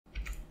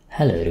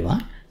Hello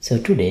everyone. So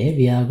today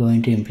we are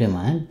going to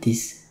implement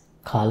this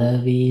color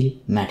wheel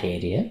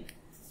material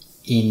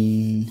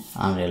in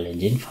Unreal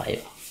Engine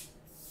 5.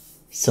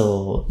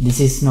 So this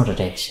is not a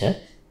texture.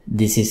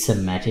 This is a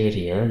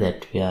material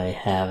that I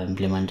have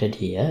implemented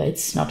here.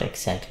 It's not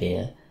exactly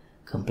a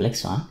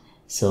complex one.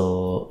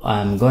 So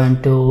I'm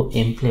going to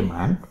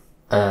implement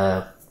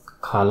a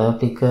color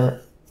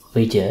picker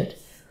widget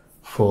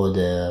for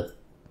the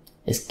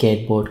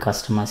skateboard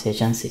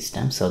customization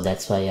system. So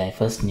that's why I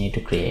first need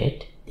to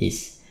create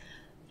this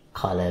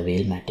color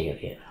wheel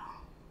material.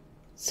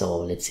 So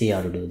let's see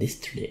how to do this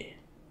today.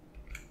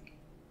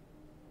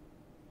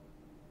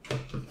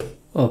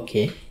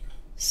 Okay,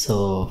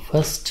 so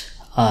first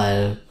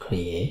I'll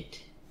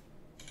create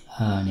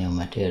a new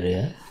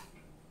material,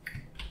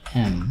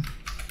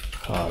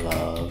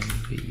 color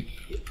wheel.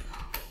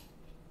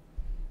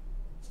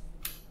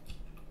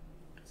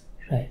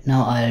 Right,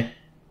 now I'll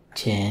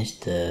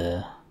change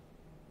the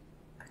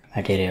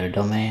material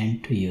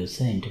domain to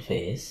user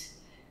interface.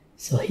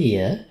 So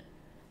here,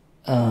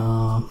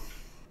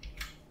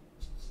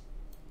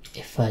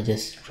 if I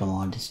just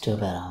promote this to a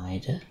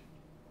parameter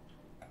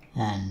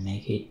and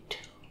make it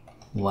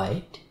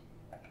white,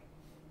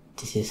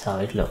 this is how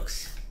it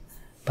looks.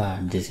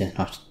 But this is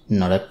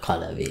not a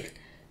color wheel.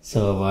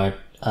 So what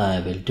I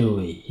will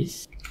do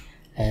is,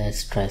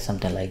 let's try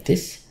something like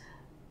this.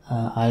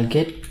 I'll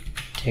get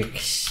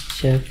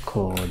texture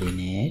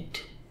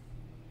coordinate,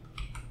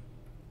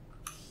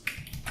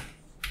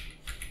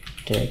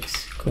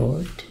 text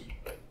code.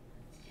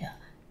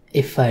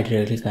 If I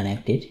directly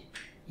connect it,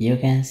 you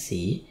can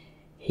see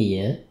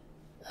here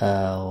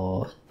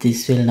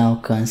this will now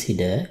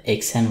consider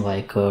x and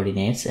y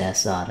coordinates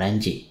as r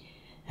and g,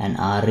 and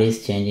r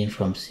is changing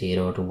from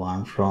 0 to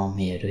 1 from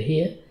here to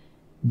here,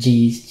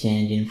 g is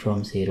changing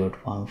from 0 to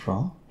 1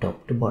 from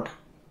top to bottom.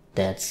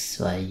 That's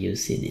why you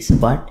see this.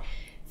 But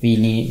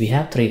we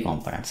have three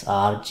components,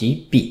 r,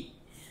 g, p.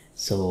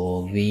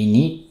 So we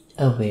need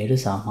a way to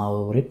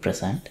somehow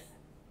represent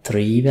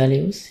three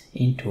values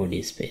in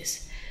 2D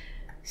space.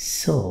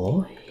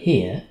 So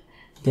here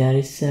there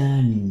is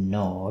a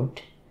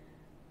node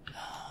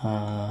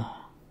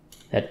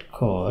that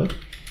called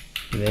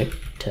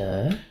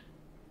vector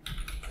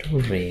to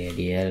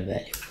radial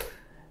value.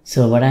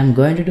 So what I'm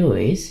going to do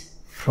is,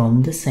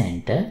 from the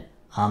center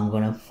I'm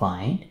going to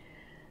find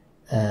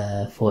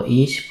for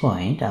each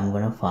point I'm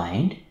going to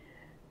find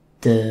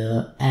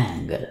the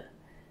angle.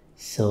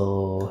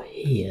 So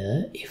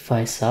here if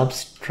I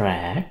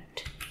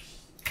subtract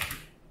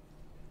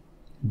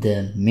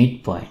the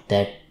midpoint,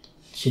 that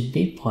should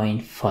be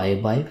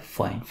 0.5 by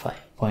 0.5,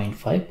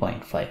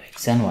 0.5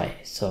 x and y.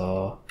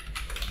 So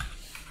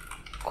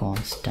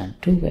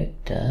constant to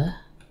vector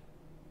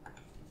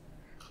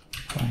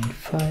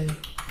 0.5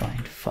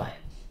 0.5.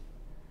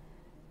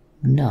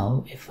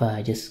 Now if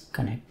I just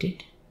connect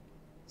it,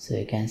 so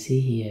you can see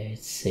here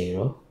it's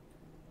 0.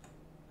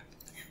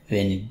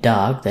 When it's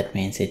dark, that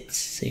means it's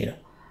 0.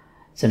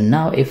 So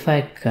now if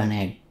I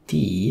connect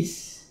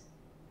these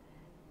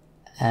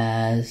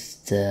as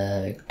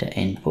the vector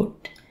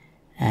input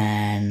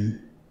and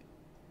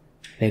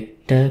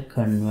vector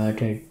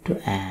converted to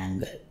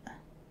angle,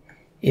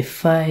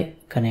 if I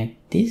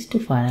connect this to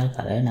final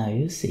color, now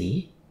you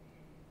see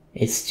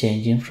it's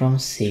changing from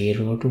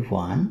 0 to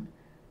 1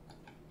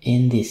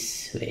 in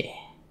this way.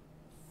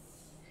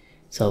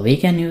 So we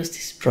can use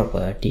this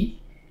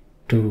property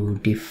to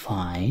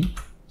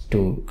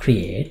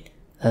create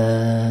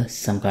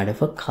some kind of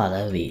a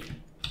color wheel.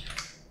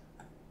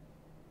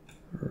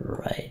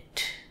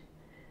 Right,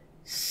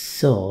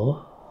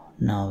 so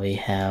now we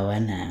have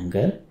an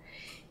angle.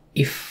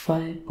 If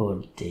I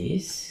put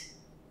this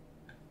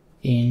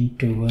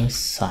into a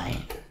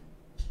sine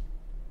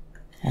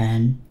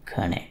and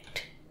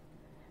connect,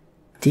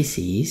 this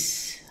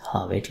is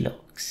how it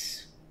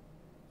looks.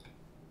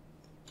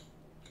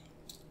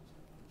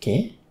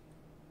 Okay,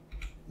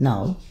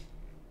 now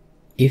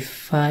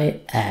if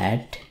I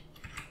add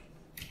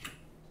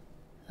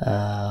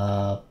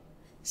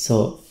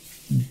so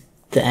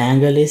the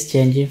angle is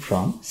changing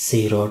from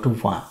 0 to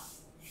 1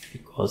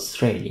 because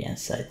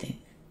radians, I think.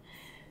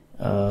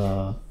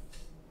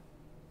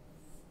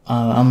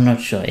 I'm not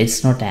sure.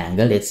 It's not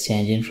angle. It's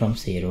changing from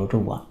 0 to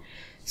 1.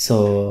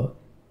 So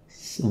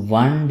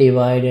 1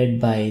 divided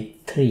by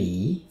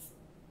 3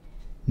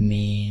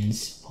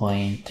 means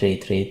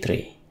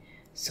 0.333.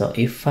 So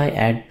if I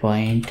add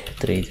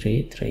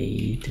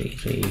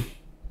 0.33333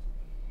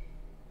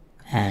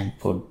 and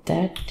put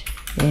that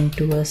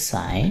into a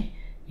sine,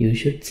 you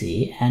should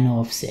see an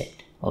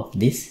offset of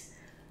this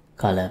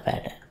color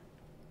pattern.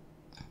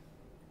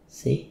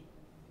 See,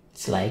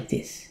 it's like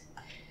this.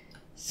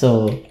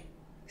 So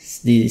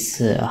this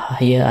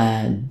here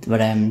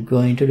what I'm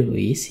going to do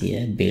is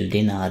here build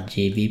in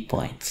RGB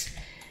points.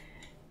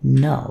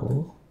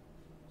 Now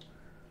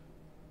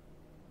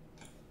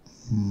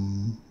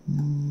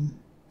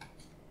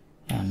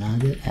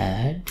another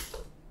add,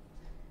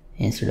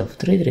 instead of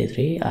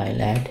 333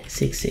 I'll add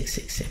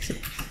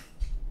 66666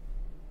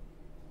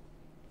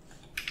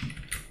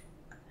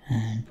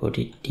 and put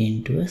it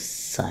into a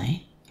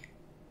sine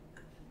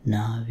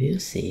Now you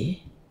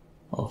see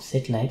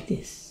offset like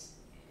this.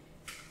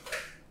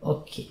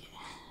 Okay,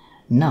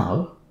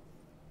 now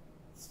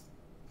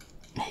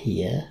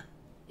here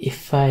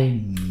if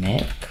I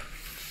make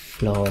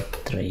float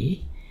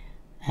 3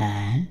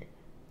 and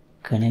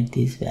connect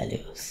these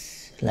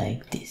values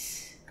like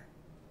this,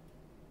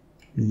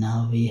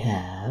 now we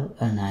have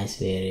a nice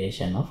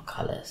variation of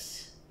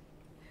colors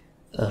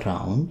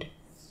around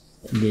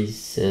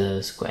this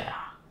square.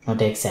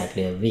 Not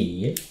exactly a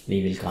wheel,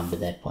 we will come to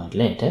that point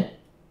later,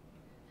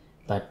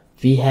 but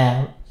we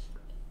have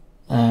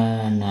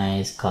a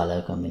nice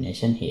color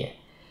combination here.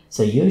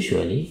 So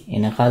usually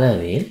in a color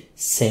wheel,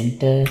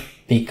 center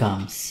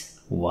becomes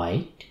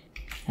white,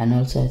 and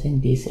also I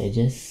think these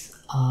edges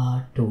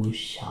are too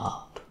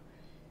sharp.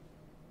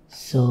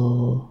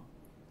 So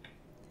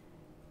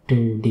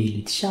to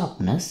deal with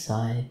sharpness,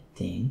 I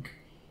think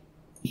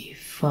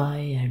if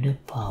I add a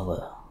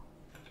power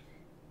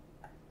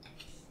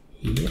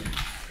here,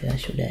 where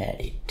should I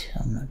add it?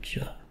 I'm not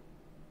sure.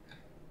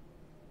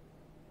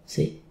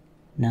 See,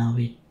 now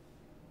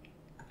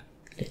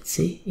let's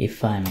see,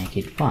 if I make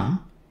it 1,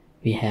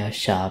 we have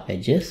sharp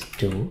edges.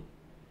 2,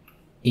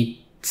 it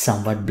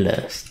somewhat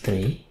blurs.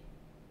 3,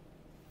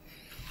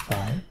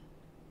 5,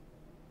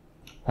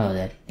 oh,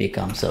 that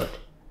becomes odd.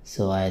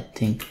 So I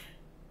think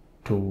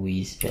 2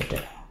 is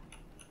better.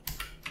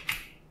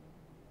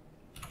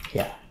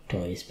 Yeah, 2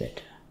 is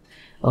better.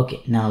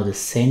 Okay, now the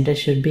center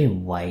should be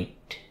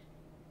white.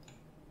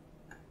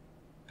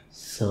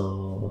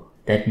 So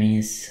that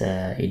means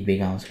it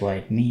becomes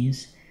white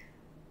means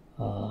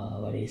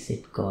what is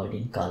it called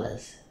in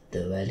colors?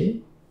 The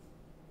value.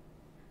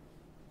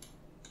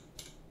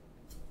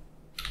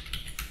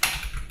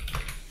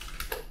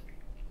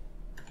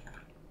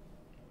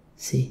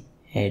 See,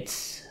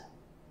 it's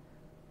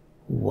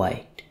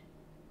white.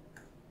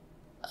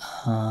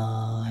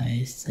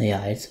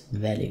 It's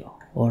value.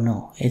 Oh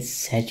no, it's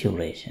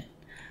saturation.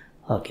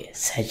 Okay,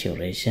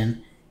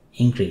 saturation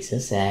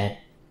increases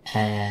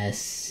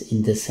as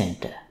in the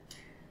center.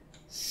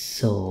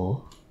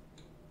 So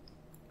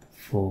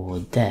for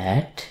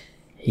that,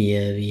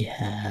 here we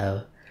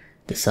have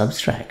the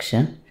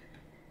subtraction.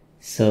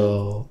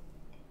 So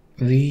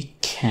we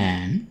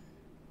can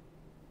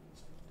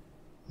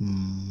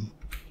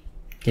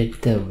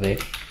get the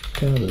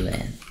vector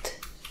length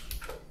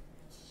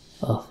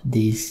of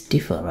this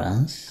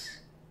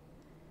difference,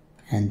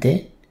 and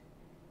then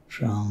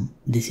from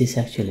this is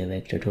actually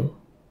vector 2.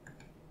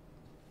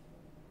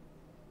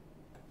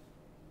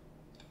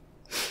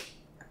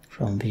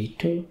 From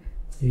V2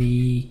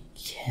 we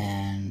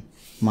can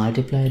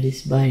multiply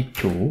this by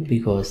 2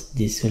 because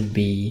this will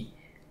be,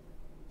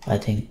 I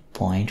think,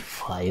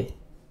 0.5.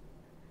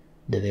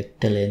 The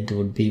vector length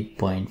would be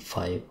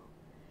 0.5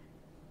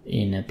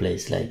 in a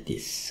place like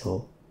this.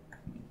 So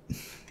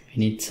we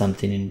need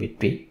something in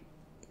between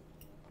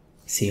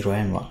 0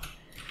 and 1.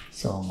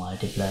 So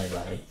multiply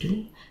by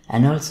 2,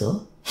 and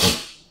also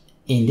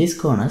in these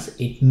corners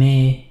it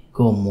may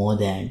go more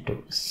than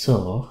 2,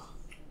 so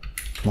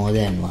more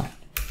than 1.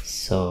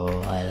 So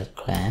I'll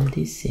clamp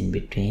this in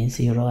between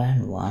 0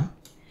 and 1,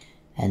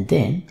 and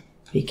then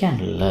we can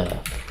learn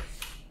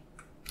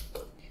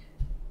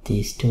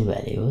these two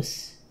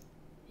values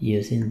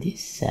using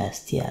this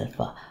as the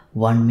alpha.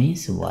 1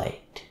 means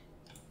white.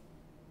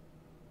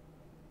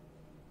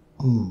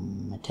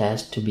 It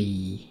has to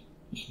be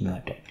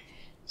inverted.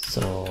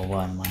 So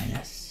 1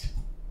 minus.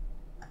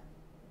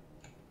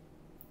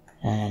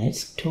 And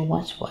it's too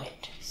much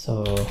white.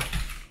 So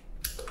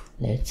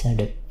let's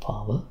add a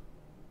power.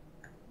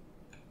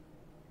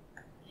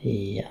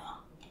 Yeah.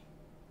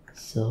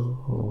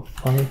 So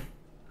 5.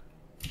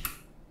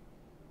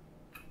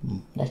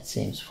 That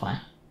seems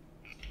fine.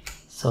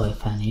 So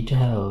if I need to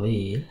have a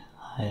wheel,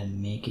 I'll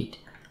make it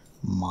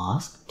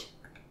masked,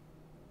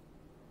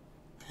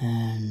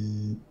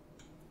 and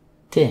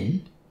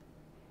then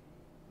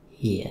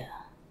here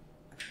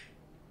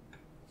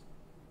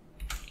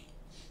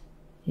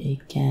we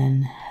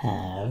can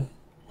have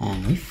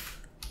an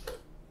if.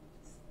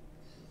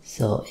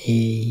 So A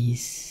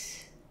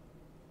is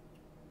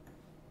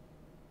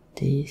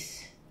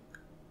this,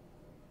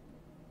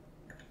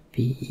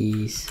 B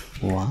is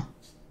 1.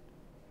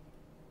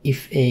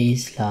 If A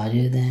is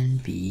larger than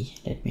B,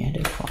 let me add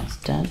a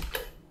constant.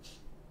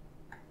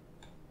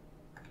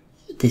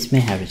 This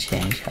may have to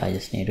change. I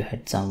just need to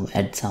add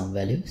some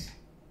values.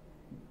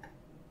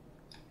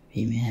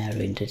 We may have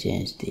to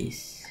interchange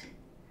these.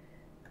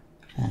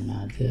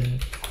 Another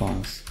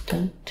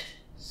constant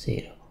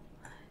 0.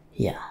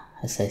 Yeah,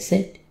 as I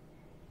said,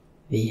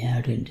 we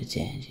have to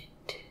interchange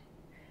it.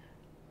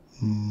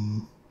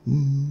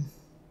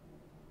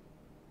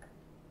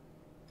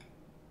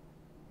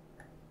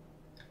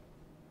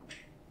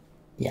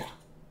 Yeah,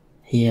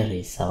 here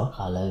is our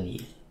color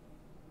wheel.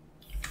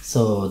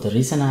 So the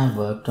reason I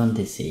worked on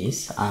this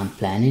is I'm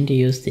planning to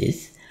use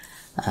this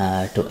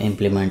to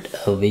implement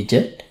a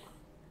widget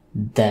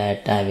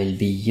that I will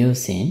be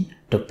using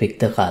to pick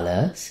the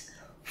colors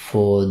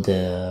for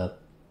the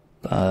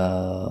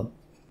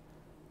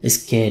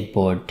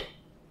skateboard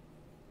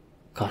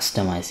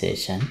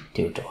customization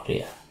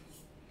tutorial.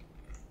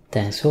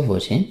 Thanks for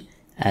watching.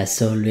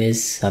 As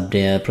always,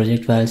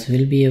 project files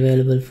will be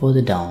available for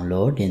the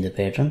download in the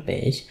Patreon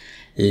page.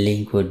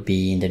 Link would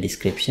be in the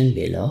description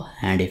below.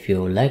 And if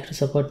you would like to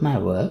support my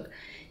work,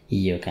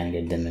 you can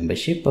get the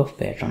membership of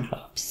Patreon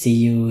Club. See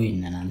you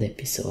in another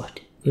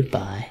episode.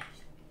 Goodbye.